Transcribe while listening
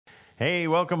Hey,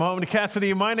 welcome home to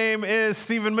Cassidy. My name is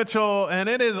Stephen Mitchell, and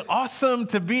it is awesome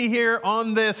to be here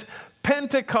on this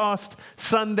Pentecost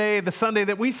Sunday, the Sunday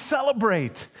that we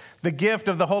celebrate the gift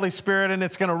of the Holy Spirit, and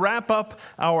it's going to wrap up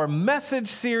our message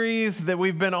series that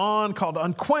we've been on called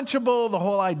Unquenchable. The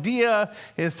whole idea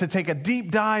is to take a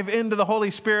deep dive into the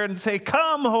Holy Spirit and say,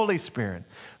 "Come, Holy Spirit,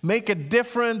 make a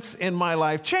difference in my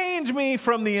life. Change me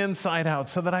from the inside out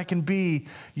so that I can be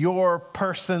your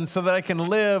person, so that I can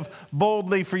live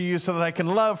boldly for you, so that I can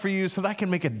love for you, so that I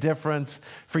can make a difference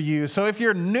for you." So if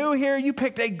you're new here, you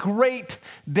picked a great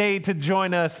day to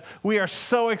join us. We are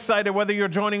so excited, whether you're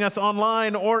joining us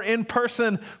online or in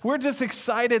person. We're just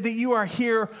excited that you are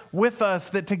here with us,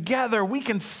 that together we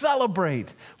can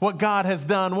celebrate what God has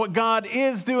done, what God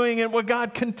is doing, and what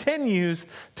God continues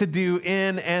to do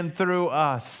in and through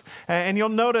us. And you'll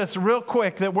notice real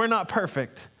quick that we're not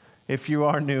perfect if you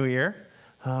are new here,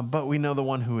 but we know the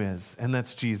one who is, and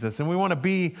that's Jesus. And we want to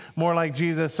be more like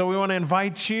Jesus, so we want to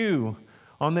invite you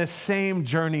on this same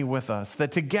journey with us,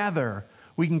 that together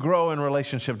we can grow in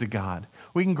relationship to God.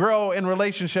 We can grow in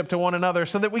relationship to one another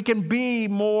so that we can be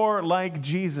more like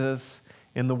Jesus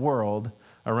in the world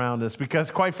around us. Because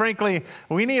quite frankly,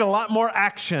 we need a lot more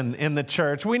action in the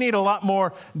church. We need a lot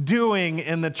more doing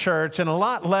in the church and a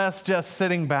lot less just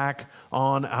sitting back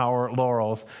on our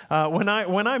laurels. When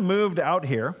I moved out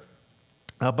here,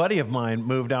 a buddy of mine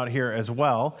moved out here as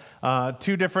well,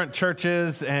 two different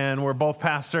churches, and we're both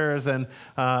pastors, and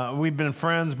we've been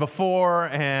friends before,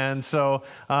 and so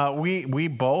we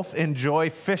both enjoy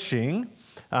fishing.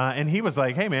 And he was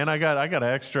like, "Hey man, I got an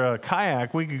extra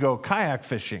kayak. We could go kayak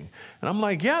fishing." And I'm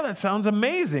like, "Yeah, that sounds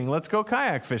amazing. Let's go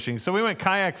kayak fishing." So we went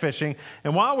kayak fishing,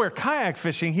 and while we're kayak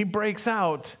fishing, he breaks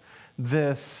out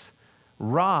this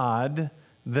rod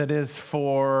that is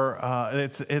for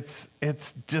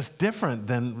it's just different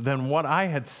than what I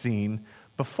had seen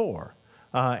before.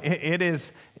 It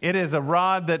is a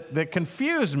rod that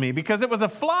confused me because it was a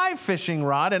fly fishing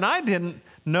rod, and I didn't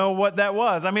know what that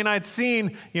was. I mean, I'd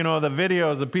seen the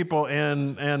videos of people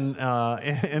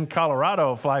in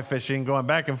Colorado fly fishing, going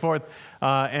back and forth,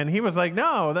 and he was like,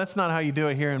 "No, that's not how you do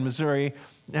it here in Missouri.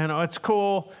 And it's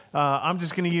cool. I'm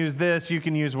just going to use this. You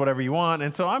can use whatever you want."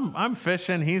 And so I'm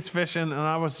fishing. He's fishing, and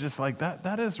I was just like,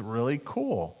 "That is really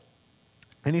cool."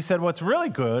 And he said, "What's really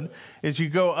good is you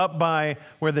go up by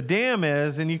where the dam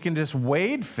is, and you can just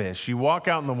wade fish. You walk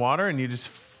out in the water, and you just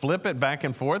flip it back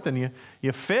and forth, and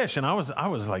you fish." And I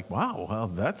was like, "Wow, well,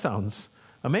 that sounds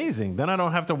amazing. Then I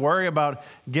don't have to worry about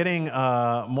getting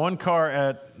one car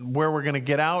at where we're going to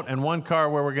get out and one car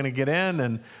where we're going to get in,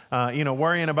 and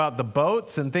worrying about the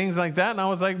boats and things like that." And I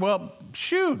was like, "Well,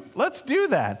 shoot, let's do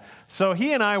that." So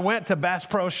he and I went to Bass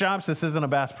Pro Shops. This isn't a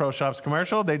Bass Pro Shops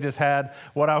commercial. They just had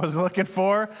what I was looking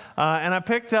for, and I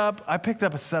picked up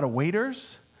a set of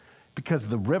waders because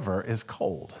the river is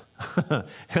cold.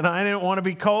 And I didn't want to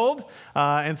be cold,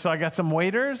 and so I got some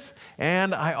waders,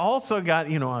 and I also got,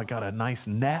 I got a nice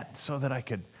net so that I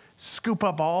could scoop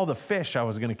up all the fish I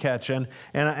was going to catch, and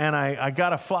I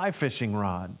got a fly fishing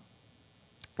rod.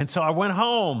 And so I went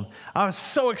home. I was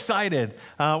so excited.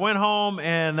 Went home,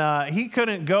 and he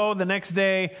couldn't go the next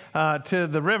day to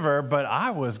the river, but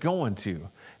I was going to.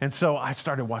 And so I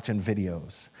started watching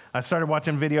videos.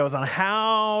 On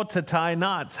how to tie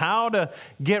knots, how to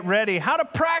get ready, how to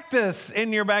practice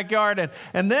in your backyard.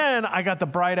 And then I got the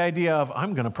bright idea of,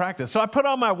 I'm going to practice. So I put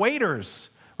on my waders,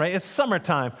 right? It's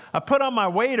summertime. I put on my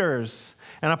waders,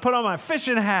 and I put on my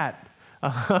fishing hat.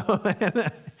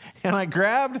 And I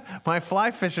grabbed my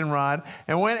fly fishing rod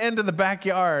and went into the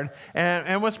backyard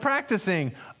and was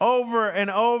practicing over and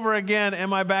over again in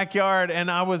my backyard.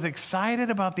 And I was excited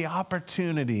about the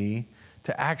opportunity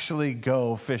to actually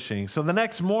go fishing. So the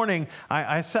next morning,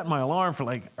 I set my alarm for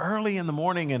like early in the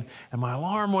morning, and my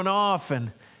alarm went off,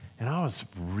 and I was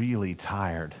really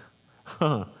tired.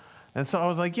 And so I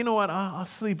was like, you know what, I'll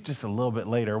sleep just a little bit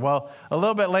later. Well, a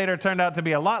little bit later turned out to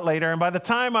be a lot later, and by the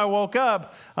time I woke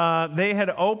up, they had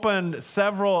opened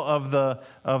several of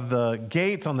the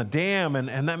gates on the dam,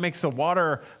 and that makes the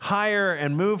water higher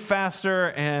and move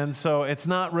faster, and so it's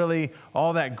not really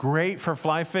all that great for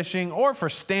fly fishing or for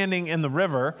standing in the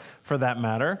river, for that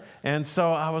matter. And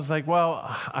so I was like,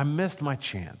 well, I missed my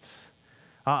chance.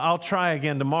 I'll try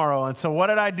again tomorrow. And so what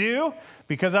did I do?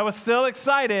 Because I was still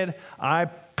excited, I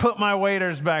put my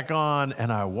waders back on,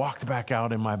 and I walked back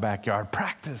out in my backyard,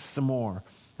 practiced some more.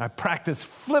 I practiced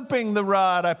flipping the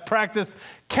rod. I practiced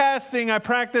casting. I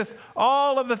practiced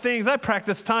all of the things. I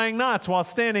practiced tying knots while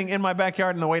standing in my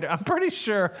backyard in the wader. I'm pretty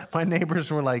sure my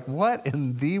neighbors were like, "What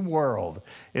in the world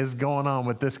is going on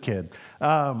with this kid?"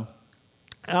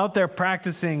 Out there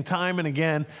practicing time and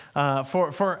again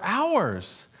for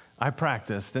hours. I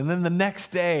practiced. And then the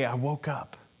next day I woke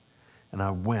up and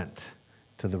I went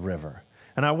to the river.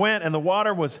 And I went, and the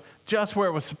water was just where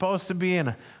it was supposed to be.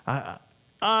 And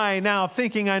I now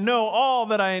thinking I know all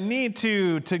that I need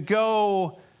to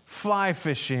go fly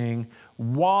fishing,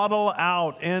 waddle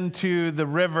out into the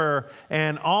river,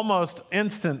 and almost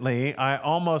instantly I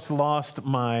almost lost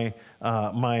my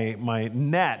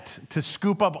net to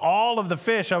scoop up all of the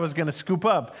fish I was going to scoop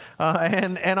up,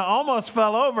 and I almost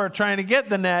fell over trying to get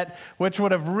the net, which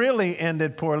would have really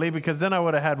ended poorly because then I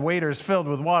would have had waders filled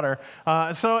with water.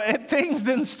 Things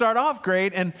didn't start off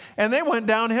great, and they went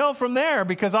downhill from there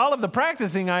because all of the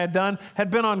practicing I had done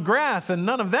had been on grass, and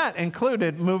none of that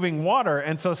included moving water.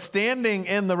 And so standing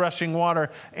in the rushing water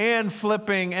and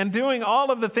flipping and doing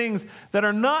all of the things that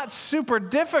are not super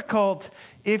difficult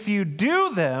if you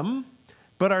do them,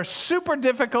 but are super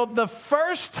difficult the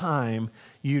first time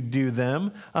you do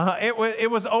them, it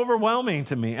was overwhelming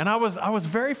to me. And I was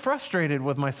very frustrated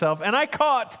with myself. And I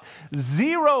caught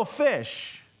 0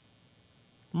 fish.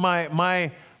 My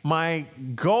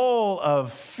goal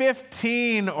of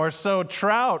 15 or so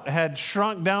trout had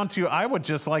shrunk down to, I would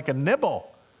just like a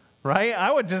nibble, right? I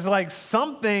would just like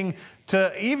something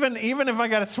to, even if I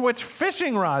got to switch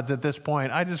fishing rods at this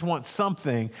point, I just want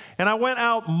something. And I went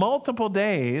out multiple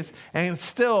days and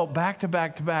still back to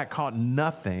back caught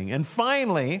nothing. And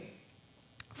finally,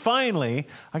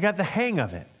 I got the hang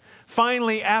of it.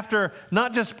 Finally, after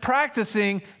not just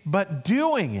practicing, but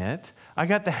doing it, I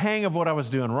got the hang of what I was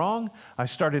doing wrong. I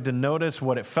started to notice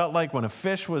what it felt like when a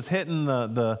fish was hitting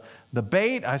the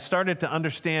bait. I started to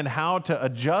understand how to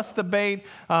adjust the bait.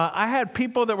 I had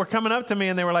people that were coming up to me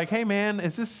and they were like, "Hey man,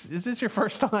 is this your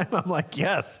first time?" I'm like,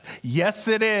 yes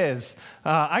it is.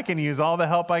 I can use all the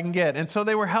help I can get. And so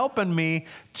they were helping me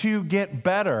to get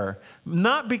better,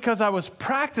 not because I was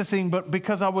practicing, but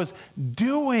because I was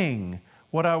doing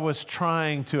what I was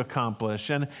trying to accomplish.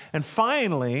 And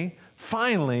finally,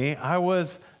 I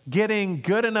was getting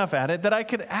good enough at it that I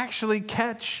could actually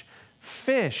catch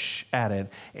fish at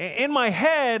it. In my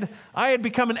head, I had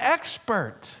become an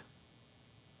expert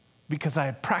because I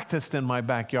had practiced in my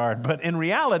backyard. But in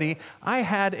reality, I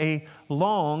had a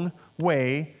long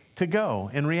way to go.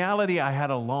 In reality, I had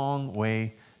a long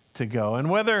way to go. And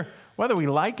whether we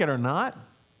like it or not,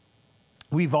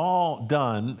 we've all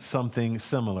done something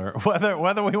similar,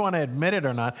 whether we want to admit it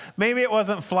or not. Maybe it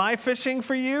wasn't fly fishing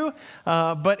for you,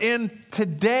 but in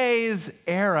today's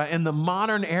era, in the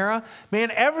modern era,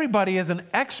 man, everybody is an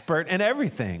expert in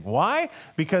everything. Why?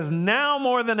 Because now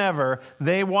more than ever,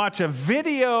 they watch a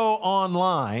video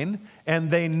online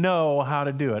and they know how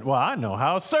to do it. Well, I know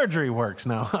how surgery works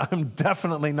now. I'm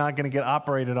definitely not going to get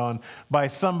operated on by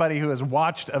somebody who has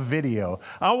watched a video.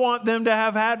 I want them to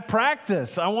have had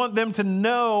practice. I want them to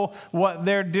know what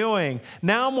they're doing.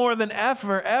 Now more than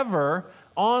ever,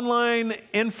 online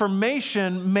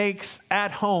information makes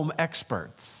at-home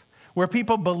experts, where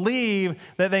people believe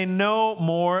that they know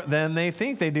more than they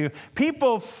think they do.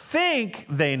 People think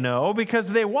they know because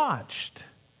they watched,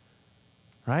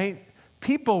 right?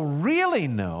 People really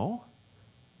know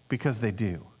because they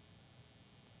do.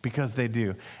 Because they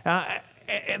do.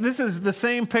 This is the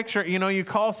same picture. You know, you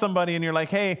call somebody and you're like,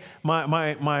 "Hey,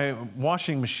 my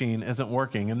washing machine isn't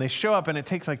working." And they show up and it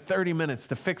takes like 30 minutes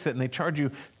to fix it and they charge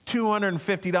you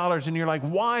 $250. And you're like,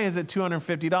 "Why is it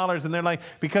 $250? And they're like,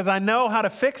 "Because I know how to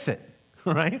fix it."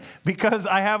 Right? Because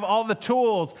I have all the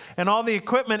tools and all the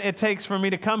equipment it takes for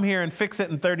me to come here and fix it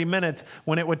in 30 minutes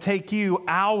when it would take you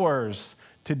hours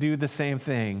to do the same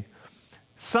thing.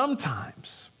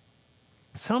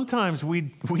 Sometimes we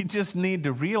just need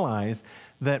to realize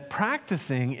that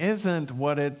practicing isn't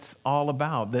what it's all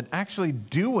about, that actually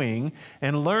doing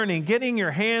and learning, getting your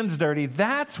hands dirty,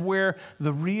 that's where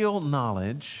the real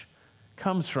knowledge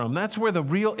comes from. That's where the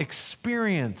real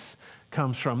experience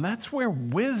comes from. That's where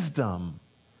wisdom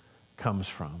comes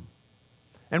from.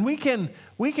 And we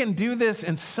can do this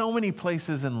in so many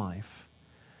places in life.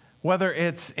 Whether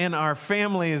it's in our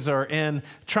families or in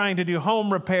trying to do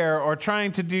home repair or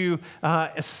trying to do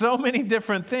so many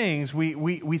different things,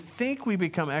 we think we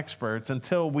become experts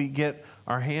until we get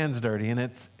our hands dirty, and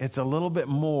it's a little bit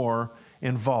more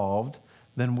involved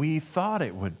than we thought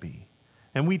it would be.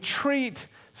 And we treat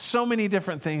so many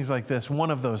different things like this.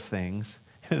 One of those things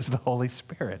is the Holy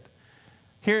Spirit.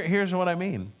 Here's what I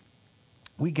mean.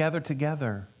 We gather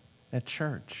together at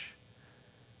church.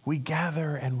 We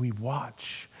gather and we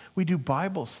watch. We do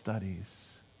Bible studies.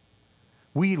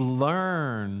 We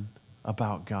learn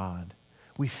about God.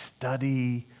 We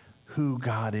study who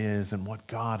God is and what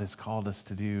God has called us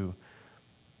to do.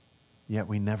 Yet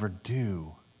we never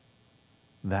do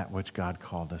that which God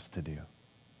called us to do.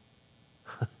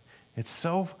 It's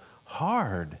so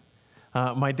hard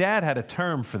My dad had a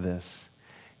term for this.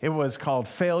 It was called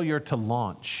failure to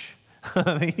launch.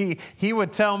 He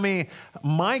would tell me,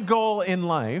 my goal in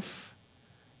life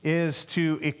is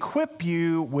to equip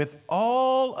you with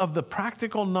all of the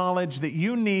practical knowledge that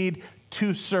you need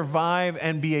to survive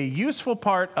and be a useful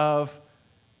part of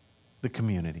the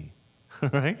community,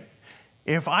 right?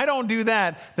 If I don't do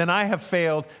that, then I have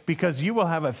failed, because you will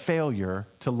have a failure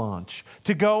to launch,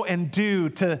 to go and do,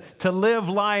 to live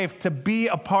life, to be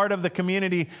a part of the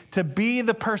community, to be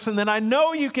the person that I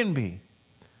know you can be.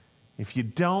 If you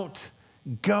don't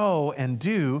go and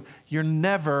do, you're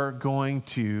never going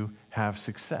to have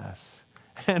success.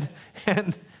 And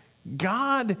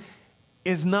God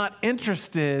is not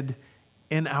interested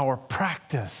in our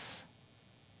practice.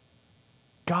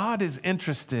 God is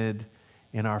interested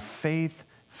in our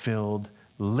faith-filled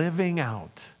living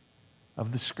out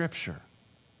of the Scripture.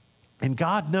 And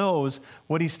God knows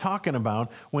what He's talking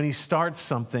about when He starts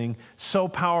something so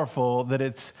powerful that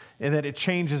it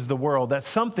changes the world. That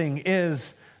something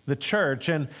is the church.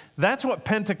 And that's what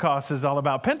Pentecost is all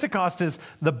about. Pentecost is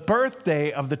the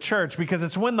birthday of the church, because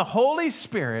it's when the Holy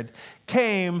Spirit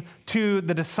came to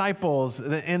the disciples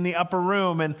in the upper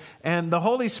room. And the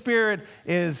Holy Spirit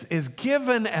is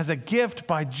given as a gift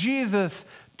by Jesus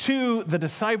to the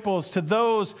disciples, to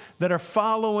those that are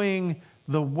following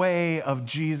the way of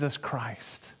Jesus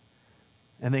Christ.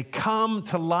 And they come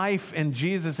to life in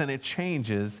Jesus, and it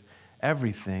changes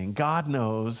everything. God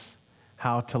knows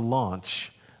how to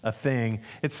launch a thing.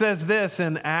 It says this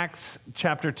in Acts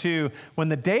chapter 2, when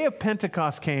the day of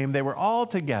Pentecost came, they were all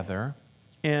together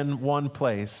in one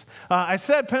place. I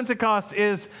said Pentecost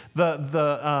is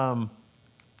the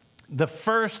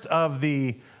first of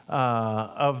the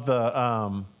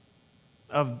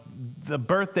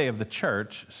birthday of the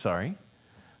church. Sorry.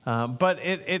 But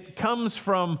it comes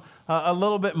from a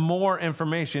little bit more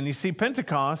information. You see,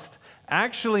 Pentecost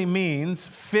actually means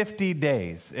 50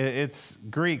 days. It's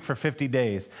Greek for 50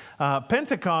 days.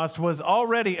 Pentecost was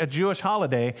already a Jewish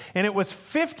holiday, and it was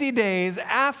 50 days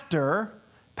after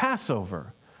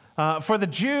Passover. For the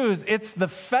Jews, it's the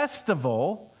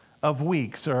festival of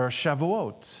weeks, or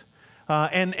Shavuot.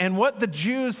 And what the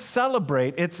Jews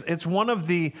celebrate, it's one of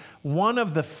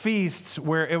the feasts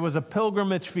where it was a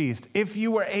pilgrimage feast. If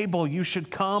you were able, you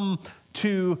should come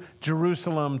to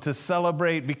Jerusalem to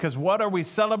celebrate, because what are we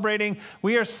celebrating?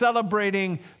 We are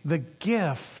celebrating the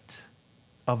gift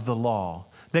of the law,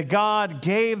 that God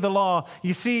gave the law.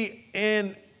 You see,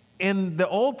 in the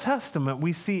Old Testament,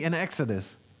 we see in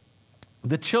Exodus,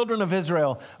 the children of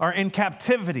Israel are in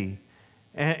captivity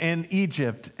in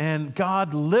Egypt, and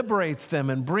God liberates them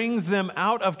and brings them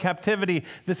out of captivity.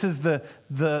 This is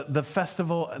the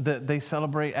festival that they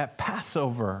celebrate at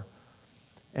Passover.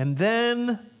 And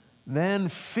then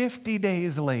 50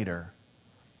 days later,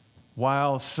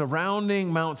 while surrounding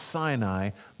Mount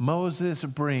Sinai, Moses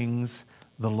brings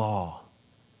the law.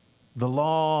 The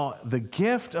law, the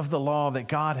gift of the law that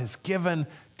God has given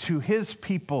to His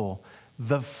people.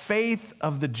 The faith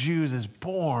of the Jews is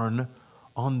born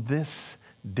on this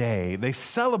day. They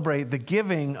celebrate the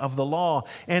giving of the law.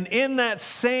 And in that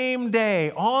same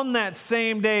day, on that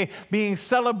same day, being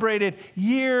celebrated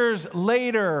years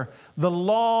later, the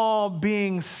law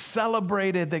being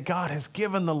celebrated, that God has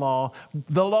given the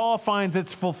law finds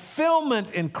its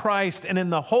fulfillment in Christ and in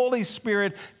the Holy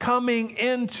Spirit coming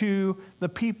into the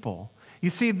people. You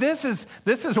see, this is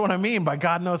what I mean by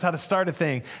God knows how to start a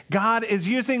thing. God is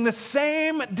using the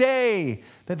same day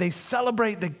that they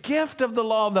celebrate the gift of the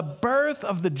law, the birth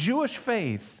of the Jewish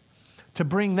faith, to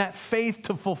bring that faith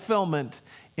to fulfillment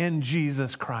in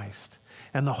Jesus Christ.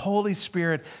 And the Holy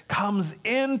Spirit comes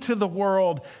into the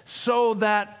world so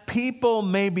that people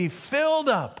may be filled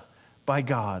up by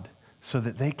God, so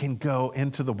that they can go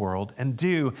into the world and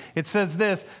do. It says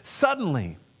this,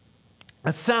 suddenly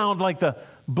a sound like the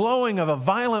blowing of a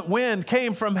violent wind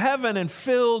came from heaven and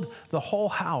filled the whole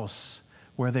house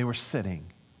where they were sitting.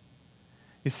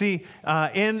 You see,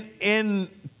 in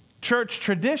church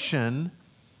tradition,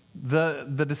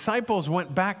 the disciples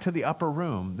went back to the upper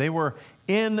room. They were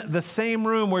in the same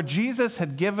room where Jesus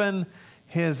had given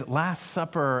His Last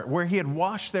Supper, where He had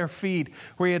washed their feet,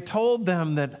 where He had told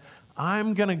them that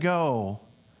I'm going to go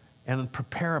and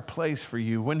prepare a place for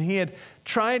you, when He had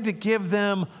tried to give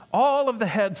them all of the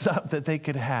heads up that they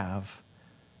could have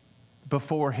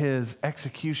before His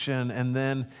execution and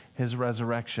then His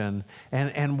resurrection.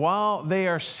 And while they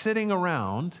are sitting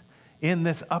around in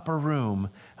this upper room,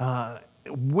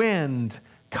 wind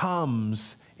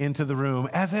comes into the room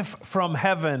as if from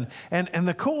heaven. And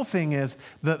the cool thing is,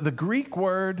 the Greek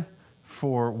word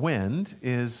for wind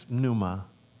is pneuma.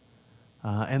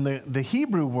 And the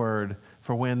Hebrew word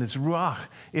for wind is ruach.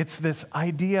 It's this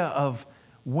idea of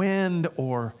wind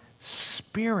or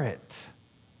spirit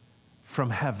from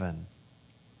heaven.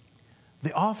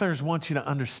 The authors want you to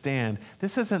understand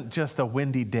this isn't just a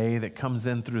windy day that comes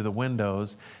in through the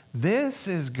windows. This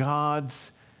is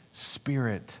God's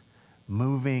Spirit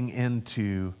moving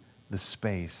into the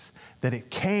space. That it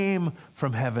came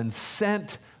from heaven,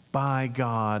 sent by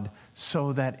God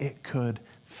so that it could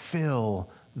fill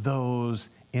those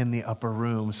in the upper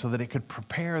room, so that it could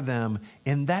prepare them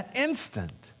in that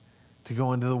instant to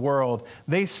go into the world.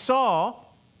 They saw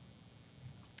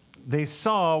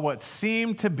what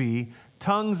seemed to be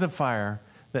tongues of fire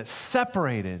that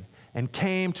separated and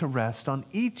came to rest on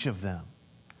each of them.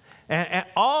 And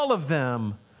all of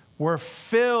them were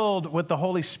filled with the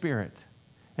Holy Spirit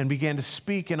and began to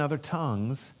speak in other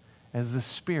tongues as the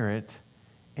Spirit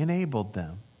enabled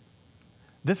them.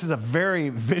 This is a very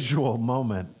visual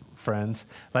moment, friends.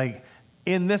 Like,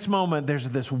 in this moment, there's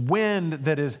this wind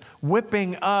that is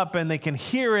whipping up, and they can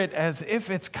hear it as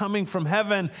if it's coming from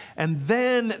heaven. And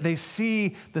then they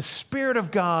see the Spirit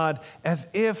of God as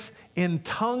if in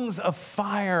tongues of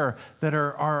fire that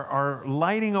are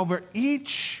lighting over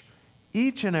each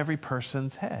and every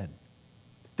person's head.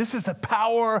 This is the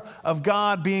power of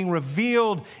God being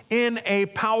revealed in a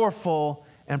powerful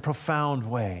and profound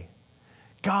way.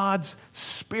 God's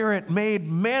Spirit made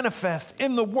manifest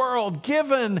in the world,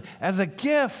 given as a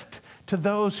gift to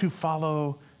those who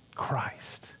follow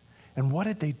Christ. And what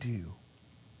did they do?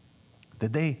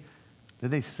 Did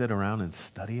they sit around and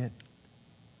study it?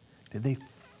 Did they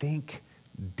think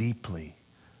deeply?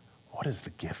 What does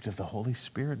the gift of the Holy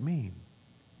Spirit mean?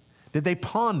 Did they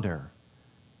ponder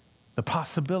the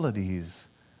possibilities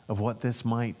of what this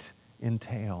might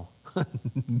entail?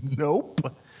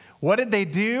 Nope. What did they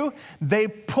do? They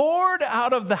poured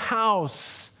out of the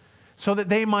house so that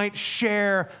they might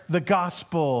share the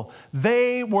gospel.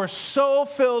 They were so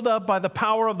filled up by the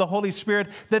power of the Holy Spirit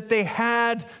that they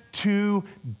had to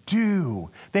do.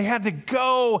 They had to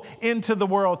go into the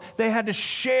world. They had to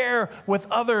share with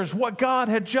others what God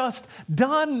had just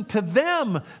done to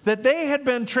them, that they had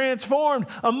been transformed.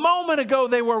 A moment ago,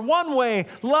 they were one way,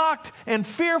 locked and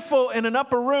fearful in an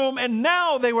upper room, and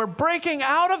now they were breaking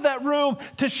out of that room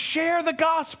to share the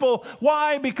gospel.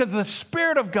 Why? Because the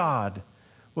Spirit of God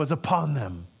was upon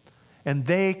them, and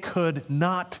they could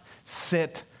not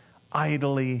sit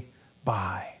idly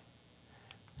by.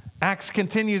 Acts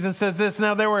continues and says this: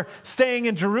 Now there were staying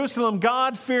in Jerusalem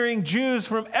God-fearing Jews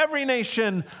from every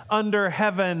nation under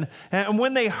heaven. And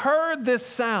when they heard this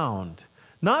sound,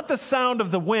 not the sound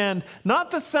of the wind,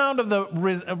 not the sound of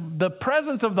the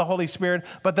presence of the Holy Spirit,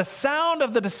 but the sound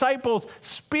of the disciples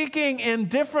speaking in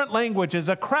different languages,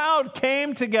 a crowd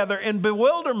came together in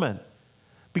bewilderment,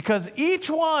 because each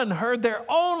one heard their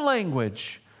own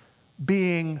language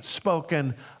being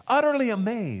spoken. Utterly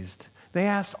amazed, they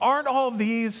asked, "Aren't all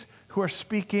these who are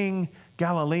speaking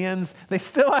Galileans?" They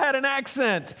still had an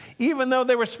accent, even though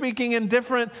they were speaking in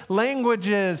different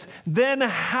languages. Then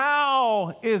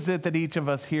how is it that each of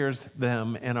us hears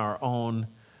them in our own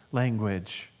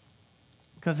language?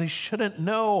 Because they shouldn't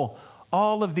know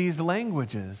all of these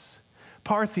languages.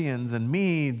 Parthians and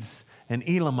Medes and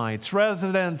Elamites,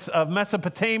 residents of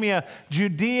Mesopotamia,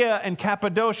 Judea and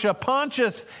Cappadocia,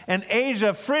 Pontus and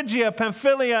Asia, Phrygia,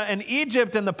 Pamphylia, and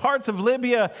Egypt, and the parts of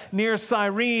Libya near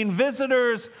Cyrene,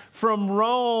 visitors from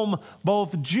Rome,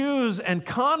 both Jews and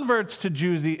converts to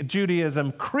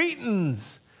Judaism,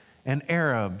 Cretans and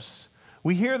Arabs.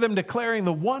 We hear them declaring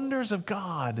the wonders of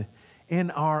God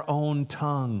in our own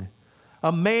tongue.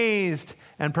 Amazed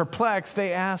and perplexed,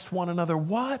 they asked one another,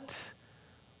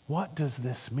 What does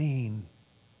this mean?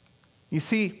 You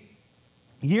see,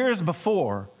 years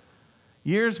before,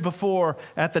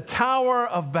 at the Tower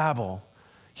of Babel,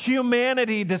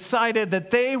 humanity decided that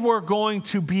they were going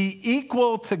to be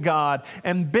equal to God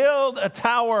and build a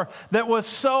tower that was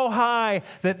so high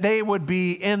that they would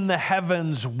be in the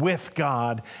heavens with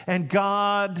God. And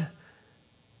God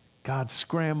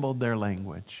scrambled their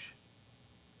language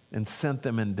and sent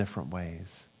them in different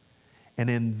ways. And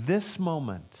in this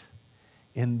moment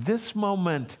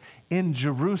in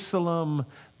Jerusalem,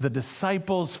 the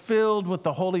disciples filled with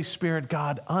the Holy Spirit,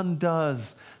 God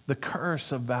undoes the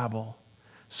curse of Babel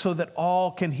so that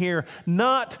all can hear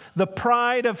not the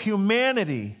pride of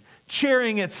humanity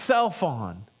cheering itself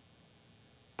on,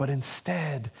 but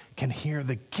instead can hear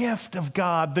the gift of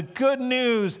God, the good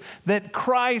news that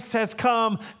Christ has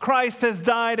come, Christ has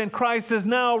died, and Christ is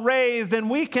now raised, and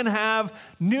we can have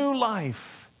new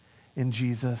life in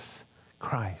Jesus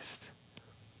Christ.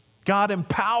 God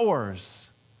empowers,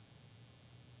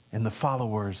 and the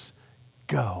followers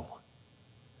go.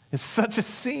 It's such a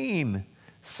scene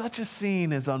Such a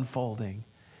scene is unfolding.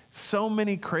 So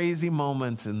many crazy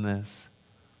moments in this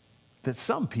that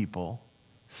some people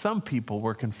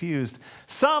were confused.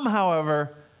 Some,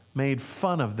 however, made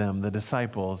fun of them, the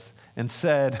disciples, and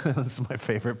said, this is my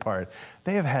favorite part,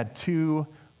 they have had too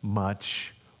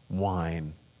much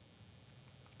wine.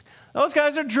 Those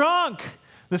guys are drunk.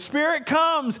 The Spirit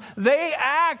comes, they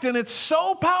act, and it's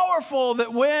so powerful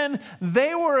that when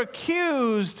they were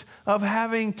accused of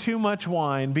having too much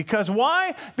wine, because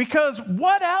why? Because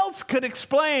what else could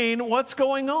explain what's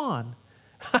going on?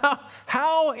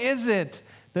 How is it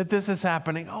that this is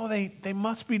happening? Oh, they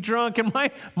must be drunk. And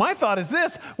my thought is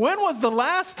this: when was the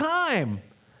last time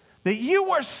that you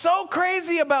were so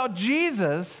crazy about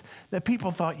Jesus that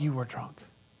people thought you were drunk?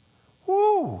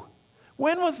 Woo!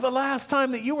 When was the last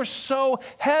time that you were so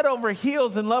head over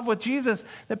heels in love with Jesus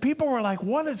that people were like,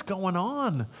 what is going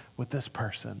on with this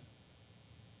person?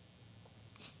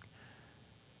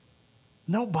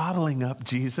 No bottling up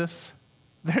Jesus.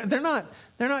 They're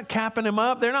not capping him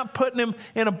up. They're not putting him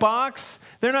in a box.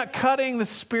 They're not cutting the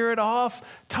Spirit off.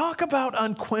 Talk about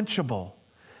unquenchable.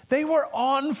 They were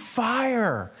on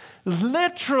fire,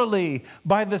 literally,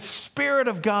 by the Spirit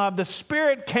of God. The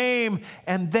Spirit came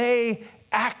and they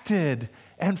acted.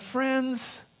 And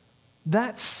friends,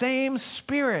 that same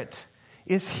Spirit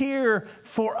is here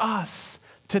for us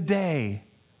today.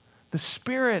 The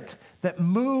Spirit that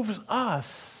moves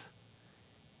us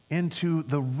into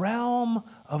the realm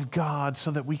of God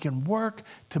so that we can work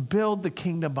to build the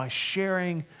kingdom by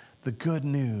sharing the good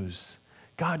news.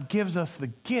 God gives us the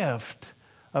gift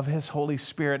of His Holy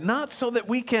Spirit, not so that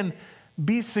we can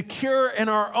be secure in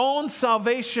our own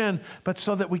salvation, but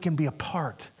so that we can be a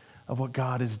part of what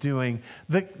God is doing.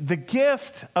 The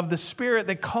gift of the Spirit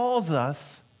that calls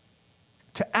us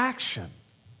to action.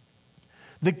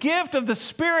 The gift of the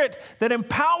Spirit that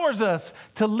empowers us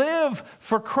to live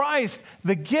for Christ.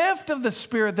 The gift of the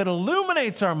Spirit that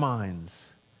illuminates our minds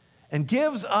and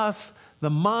gives us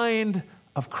the mind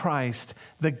of Christ.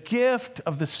 The gift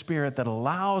of the Spirit that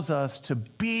allows us to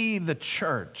be the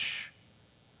church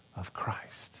of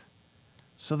Christ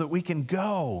so that we can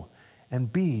go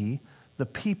and be the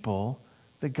people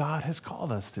that God has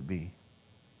called us to be.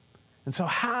 And so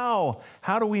how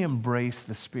do we embrace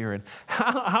the Spirit?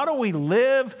 How do we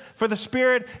live for the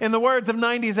Spirit? In the words of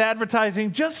 90s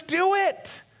advertising, just do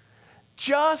it.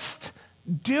 Just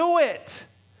do it.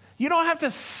 You don't have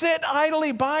to sit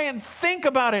idly by and think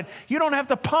about it. You don't have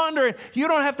to ponder it. You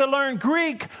don't have to learn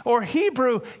Greek or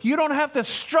Hebrew. You don't have to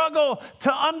struggle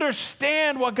to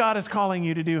understand what God is calling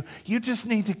you to do. You just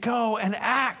need to go and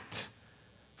act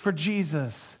for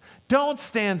Jesus. Don't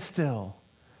stand still.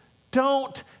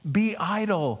 Don't be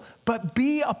idle, but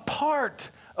be a part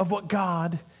of what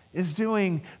God is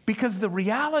doing, because the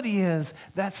reality is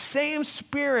that same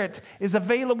Spirit is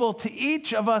available to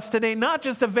each of us today, not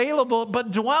just available,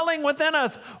 but dwelling within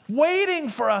us, waiting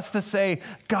for us to say,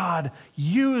 God,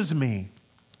 use me.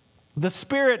 The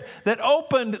Spirit that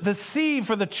opened the sea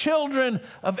for the children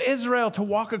of Israel to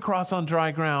walk across on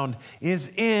dry ground is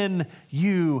in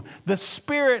you. The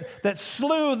Spirit that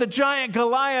slew the giant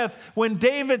Goliath when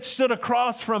David stood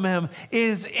across from him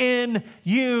is in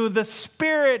you. The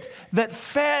Spirit that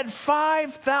fed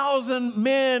 5,000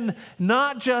 men,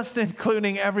 not just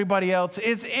including everybody else,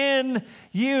 is in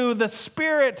you. The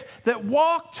Spirit that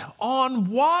walked on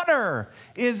water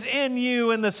is in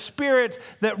you, and the Spirit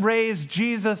that raised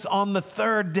Jesus on the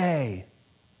third day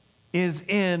is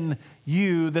in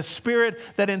you. The Spirit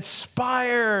that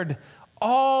inspired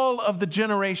all of the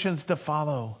generations to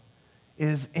follow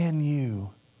is in you.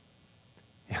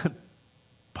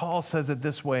 Paul says it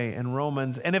this way in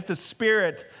Romans, and if the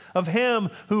Spirit of Him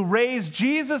who raised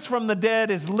Jesus from the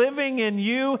dead is living in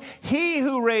you, He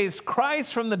who raised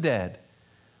Christ from the dead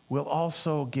will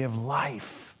also give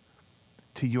life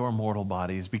to your mortal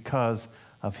bodies because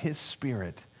of His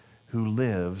Spirit who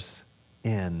lives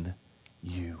in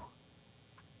you.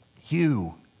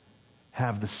 You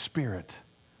have the Spirit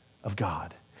of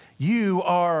God. You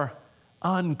are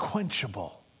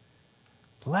unquenchable.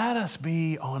 Let us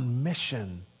be on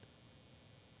mission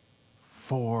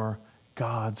for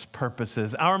God's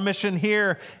purposes. Our mission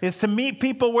here is to meet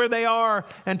people where they are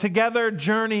and together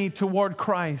journey toward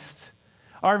Christ.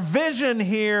 Our vision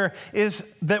here is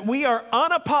that we are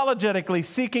unapologetically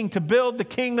seeking to build the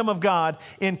kingdom of God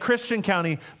in Christian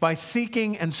County by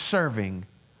seeking and serving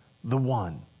the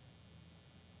one.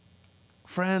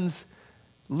 Friends,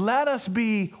 let us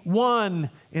be one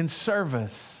in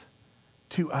service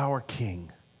to our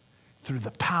King through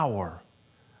the power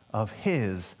of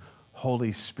His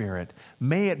Holy Spirit.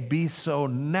 May it be so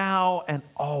now and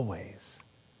always,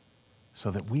 so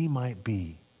that we might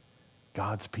be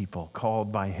God's people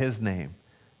called by his name,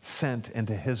 sent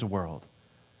into his world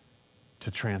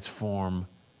to transform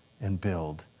and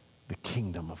build the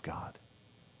kingdom of God.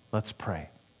 Let's pray.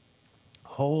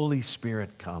 Holy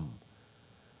Spirit, come.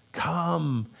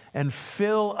 Come and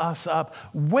fill us up.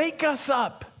 Wake us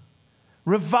up.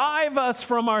 Revive us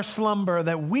from our slumber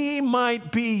that we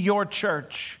might be your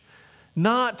church.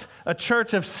 Not a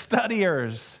church of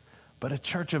studiers, but a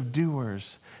church of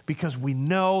doers, because we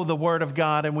know the Word of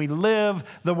God and we live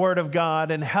the Word of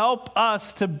God. And help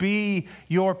us to be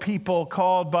your people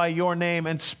called by your name,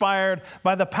 inspired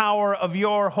by the power of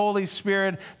your Holy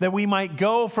Spirit, that we might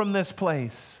go from this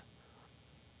place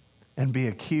and be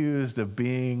accused of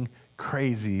being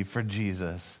crazy for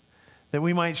Jesus, that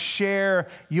we might share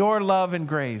your love and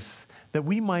grace, that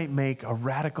we might make a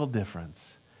radical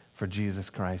difference for Jesus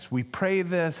Christ. We pray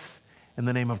this in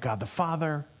the name of God the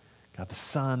Father, God the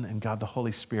Son, and God the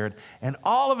Holy Spirit. And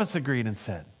all of us agreed and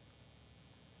said,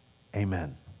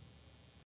 amen.